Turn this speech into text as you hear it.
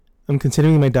I'm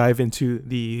continuing my dive into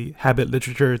the habit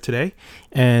literature today,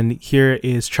 and here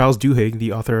is Charles Duhigg,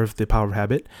 the author of The Power of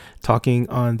Habit, talking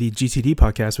on the GTD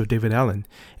podcast with David Allen.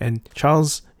 And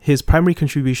Charles, his primary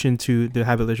contribution to the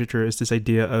habit literature is this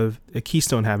idea of a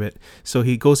keystone habit. So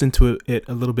he goes into it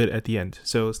a little bit at the end.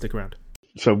 So stick around.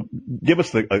 So give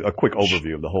us a quick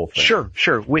overview of the whole thing.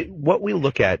 Sure. What we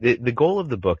look at, the goal of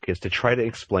the book is to try to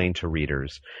explain to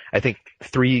readers, I think,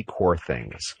 three core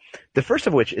things. The first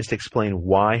of which is to explain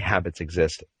why habits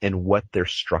exist and what their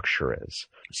structure is.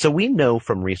 So we know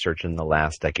from research in the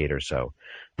last decade or so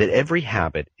that every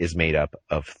habit is made up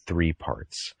of three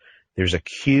parts. There's a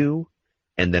cue,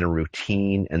 and then a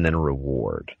routine, and then a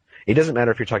reward. It doesn't matter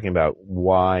if you're talking about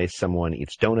why someone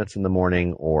eats donuts in the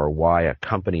morning or why a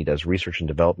company does research and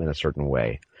development a certain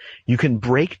way. You can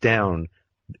break down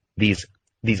these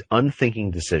unthinking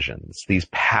decisions, these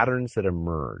patterns that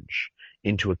emerge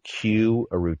into a cue,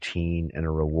 a routine, and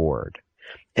a reward.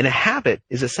 And a habit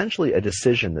is essentially a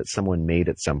decision that someone made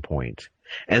at some point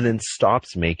and then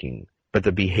stops making, but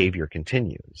the behavior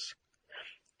continues.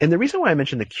 And the reason why I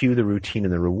mentioned the cue, the routine,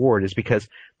 and the reward is because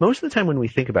most of the time when we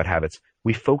think about habits,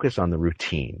 we focus on the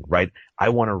routine, right? I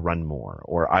want to run more,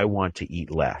 or I want to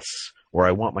eat less, or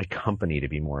I want my company to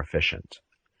be more efficient.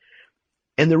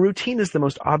 And the routine is the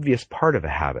most obvious part of a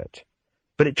habit.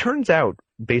 But it turns out,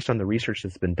 based on the research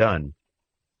that's been done,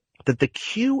 that the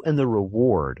cue and the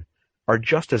reward are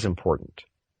just as important.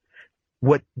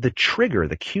 What the trigger,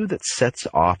 the cue that sets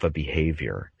off a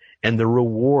behavior, and the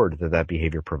reward that that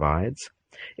behavior provides,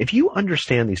 if you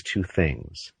understand these two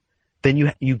things, then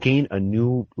you gain a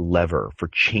new lever for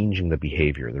changing the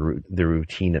behavior, the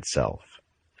routine itself.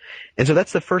 And so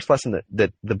that's the first lesson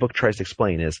that the book tries to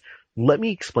explain is, let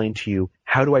me explain to you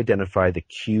how to identify the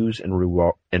cues and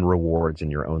rewards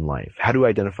in your own life, how to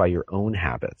identify your own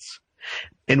habits.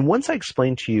 And once I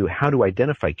explain to you how to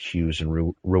identify cues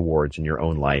and rewards in your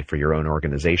own life or your own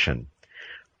organization,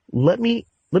 let me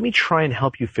try and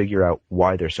help you figure out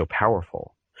why they're so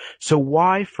powerful. So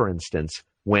why, for instance,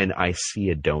 when I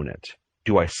see a donut,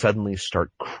 do I suddenly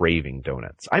start craving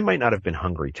donuts? I might not have been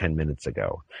hungry 10 minutes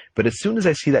ago, but as soon as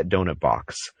I see that donut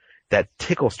box, that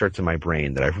tickle starts in my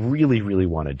brain that I really, really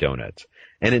want a donut.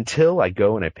 And until I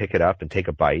go and I pick it up and take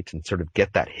a bite and sort of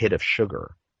get that hit of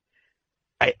sugar,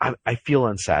 I feel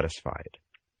unsatisfied.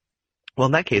 Well,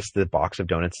 in that case, the box of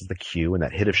donuts is the cue and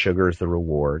that hit of sugar is the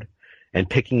reward, and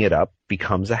picking it up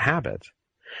becomes a habit.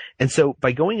 And so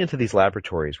by going into these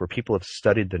laboratories where people have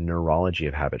studied the neurology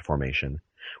of habit formation,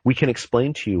 we can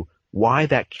explain to you why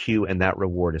that cue and that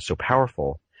reward is so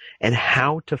powerful and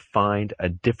how to find a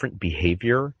different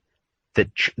behavior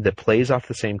that plays off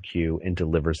the same cue and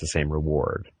delivers the same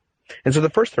reward. And so the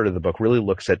first third of the book really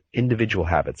looks at individual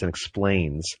habits and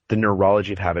explains the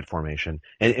neurology of habit formation.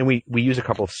 And we use a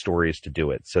couple of stories to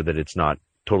do it so that it's not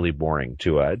totally boring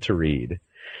to read.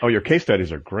 Oh, your case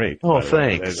studies are great. Oh,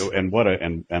 thanks.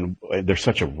 And there's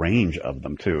such a range of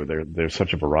them too. There's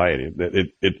such a variety.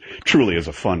 It truly is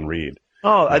a fun read.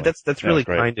 Oh, that's really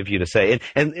kind of you to say.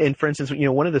 And for instance,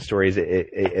 one of the stories,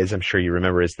 as I'm sure you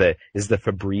remember, is the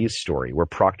Febreze story, where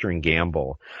Procter and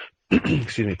Gamble,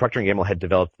 Procter and Gamble had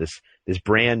developed this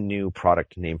brand new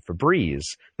product named Febreze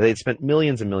that they'd spent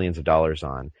millions and millions of dollars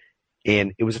on,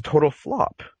 and it was a total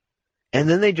flop. And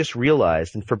then they just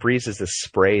realized, and Febreze is this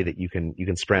spray that you can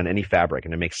spray on any fabric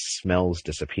and it makes smells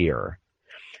disappear.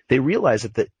 They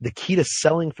realized that the key to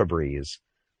selling Febreze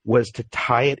was to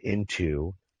tie it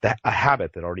into a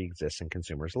habit that already exists in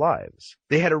consumers' lives.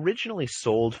 They had originally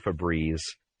sold Febreze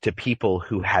to people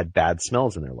who had bad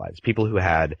smells in their lives, people who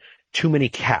had too many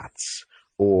cats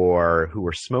or who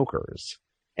were smokers.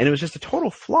 And it was just a total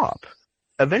flop.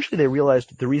 Eventually they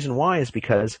realized the reason why is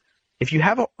because if you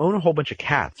own a whole bunch of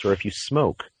cats, or if you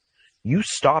smoke, you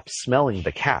stop smelling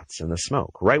the cats and the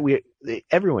smoke, right?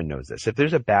 Everyone knows this. If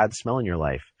there's a bad smell in your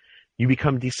life, you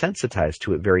become desensitized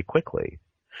to it very quickly.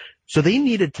 So they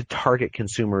needed to target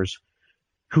consumers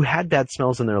who had bad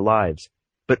smells in their lives,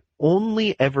 but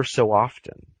only ever so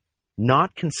often,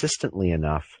 not consistently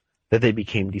enough that they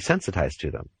became desensitized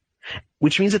to them,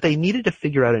 which means that they needed to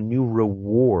figure out a new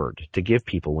reward to give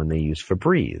people when they use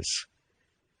Febreze.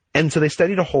 And so they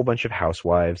studied a whole bunch of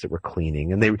housewives that were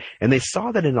cleaning, and they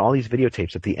saw that in all these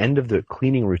videotapes at the end of the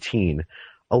cleaning routine,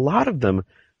 a lot of them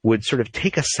would sort of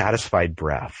take a satisfied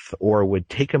breath or would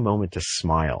take a moment to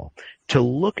smile, to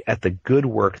look at the good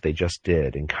work they just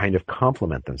did and kind of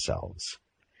compliment themselves.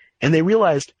 And they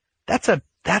realized that's a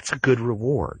good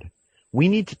reward. We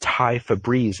need to tie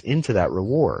Febreze into that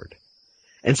reward.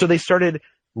 And so they started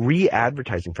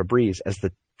re-advertising Febreze as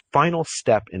the final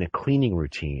step in a cleaning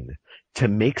routine to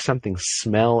make something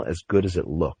smell as good as it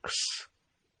looks.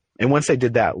 And once they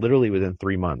did that, literally within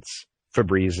 3 months,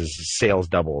 Febrez's sales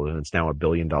doubled and it's now a $1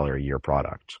 billion a year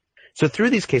product. So through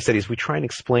these case studies, we try and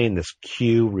explain this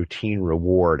cue, routine,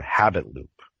 reward, habit loop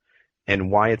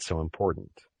and why it's so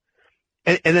important.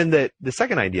 And then the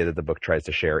second idea that the book tries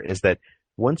to share is that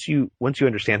once you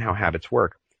understand how habits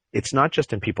work, it's not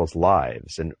just in people's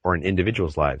lives or in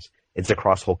individuals' lives, it's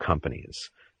across whole companies.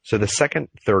 So the second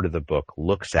third of the book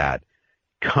looks at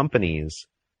companies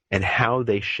and how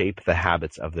they shape the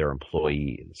habits of their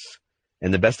employees.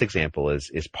 And the best example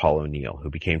is Paul O'Neill, who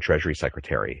became Treasury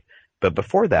Secretary. But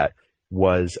before that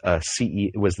was the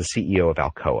CEO of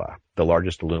Alcoa, the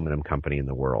largest aluminum company in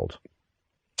the world.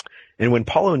 And when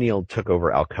Paul O'Neill took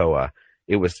over Alcoa,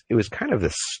 it was kind of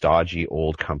this stodgy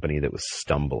old company that was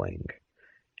stumbling.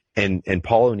 And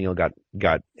Paul O'Neill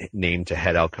got named to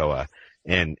head Alcoa,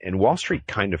 and Wall Street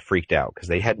kind of freaked out because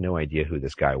they had no idea who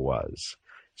this guy was.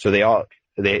 So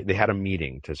they had a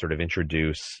meeting to sort of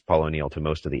introduce Paul O'Neill to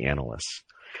most of the analysts.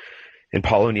 And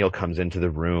Paul O'Neill comes into the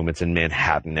room. It's in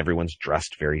Manhattan. Everyone's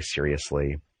dressed very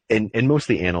seriously. And most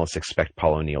of the analysts expect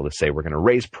Paul O'Neill to say, we're going to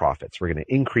raise profits. We're going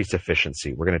to increase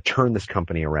efficiency. We're going to turn this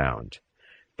company around.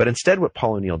 But instead, what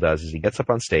Paul O'Neill does is he gets up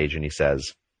on stage and he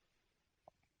says,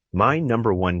 my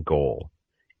number one goal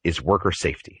is worker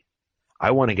safety.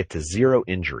 I want to get to 0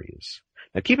 injuries.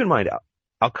 Now, keep in mind,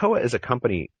 Alcoa is a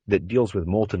company that deals with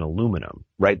molten aluminum,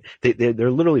 right?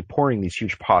 They're literally pouring these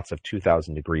huge pots of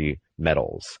 2,000-degree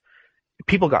metals.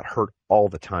 People got hurt all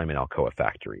the time in Alcoa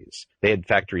factories. They had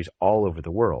factories all over the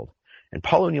world. And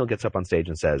Paul O'Neill gets up on stage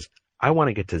and says, I want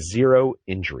to get to 0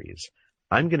 injuries.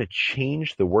 I'm going to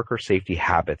change the worker safety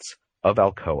habits of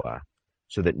Alcoa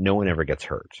so that no one ever gets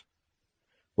hurt.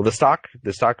 Well, the stock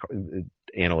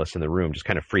analysts in the room just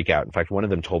kind of freak out. In fact, one of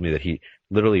them told me that he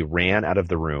literally ran out of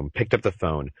the room, picked up the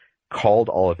phone, called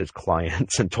all of his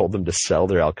clients and told them to sell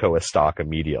their Alcoa stock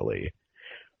immediately.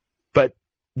 But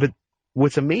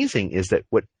what's amazing is that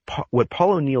what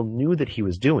Paul O'Neill knew that he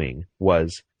was doing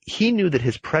was he knew that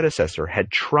his predecessor had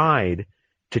tried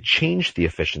to change the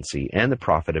efficiency and the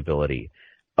profitability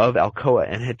of Alcoa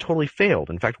and had totally failed.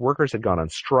 In fact, workers had gone on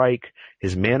strike.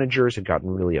 His managers had gotten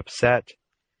really upset.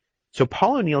 So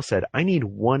Paul O'Neill said, I need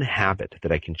one habit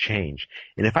that I can change.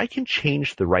 And if I can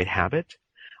change the right habit,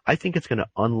 I think it's going to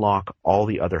unlock all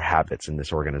the other habits in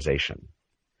this organization.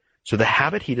 So the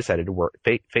habit he decided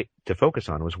to focus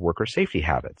on was worker safety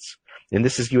habits. And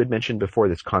this is, you had mentioned before,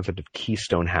 this concept of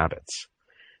keystone habits,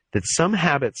 that some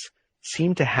habits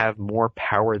seem to have more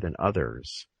power than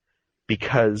others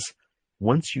because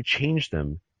once you change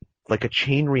them, like a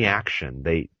chain reaction,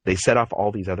 they set off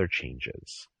all these other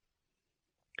changes.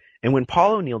 And when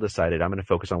Paul O'Neill decided, I'm going to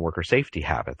focus on worker safety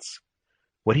habits,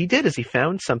 what he did is he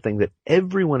found something that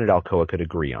everyone at Alcoa could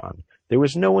agree on. There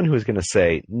was no one who was going to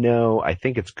say, no, I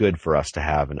think it's good for us to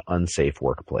have an unsafe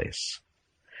workplace.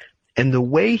 And the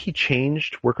way he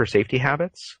changed worker safety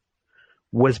habits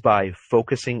was by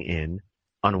focusing in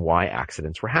on why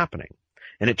accidents were happening.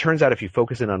 And it turns out if you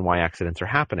focus in on why accidents are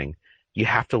happening, you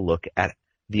have to look at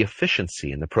the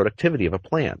efficiency and the productivity of a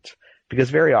plant. Because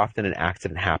very often an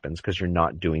accident happens because you're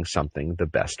not doing something the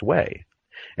best way.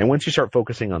 And once you start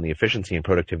focusing on the efficiency and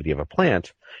productivity of a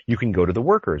plant, you can go to the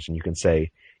workers and you can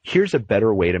say, here's a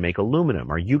better way to make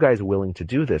aluminum. Are you guys willing to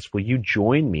do this? Will you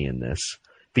join me in this?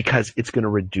 Because it's going to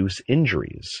reduce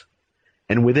injuries.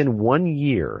 And within 1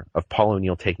 year of Paul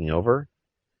O'Neill taking over,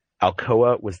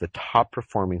 Alcoa was the top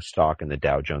performing stock in the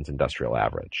Dow Jones Industrial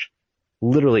Average.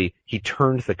 Literally, he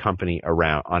turned the company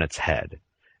around on its head.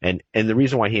 And the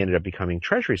reason why he ended up becoming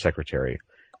Treasury Secretary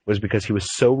was because he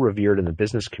was so revered in the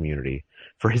business community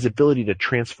for his ability to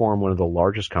transform one of the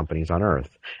largest companies on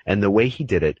earth. And the way he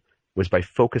did it was by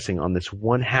focusing on this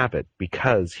one habit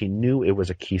because he knew it was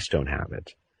a keystone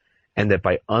habit. And that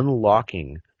by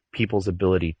unlocking people's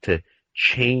ability to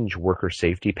change worker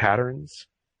safety patterns,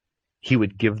 he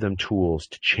would give them tools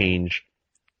to change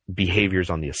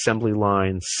behaviors on the assembly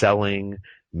line, selling,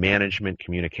 management,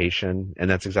 communication, and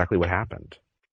that's exactly what happened.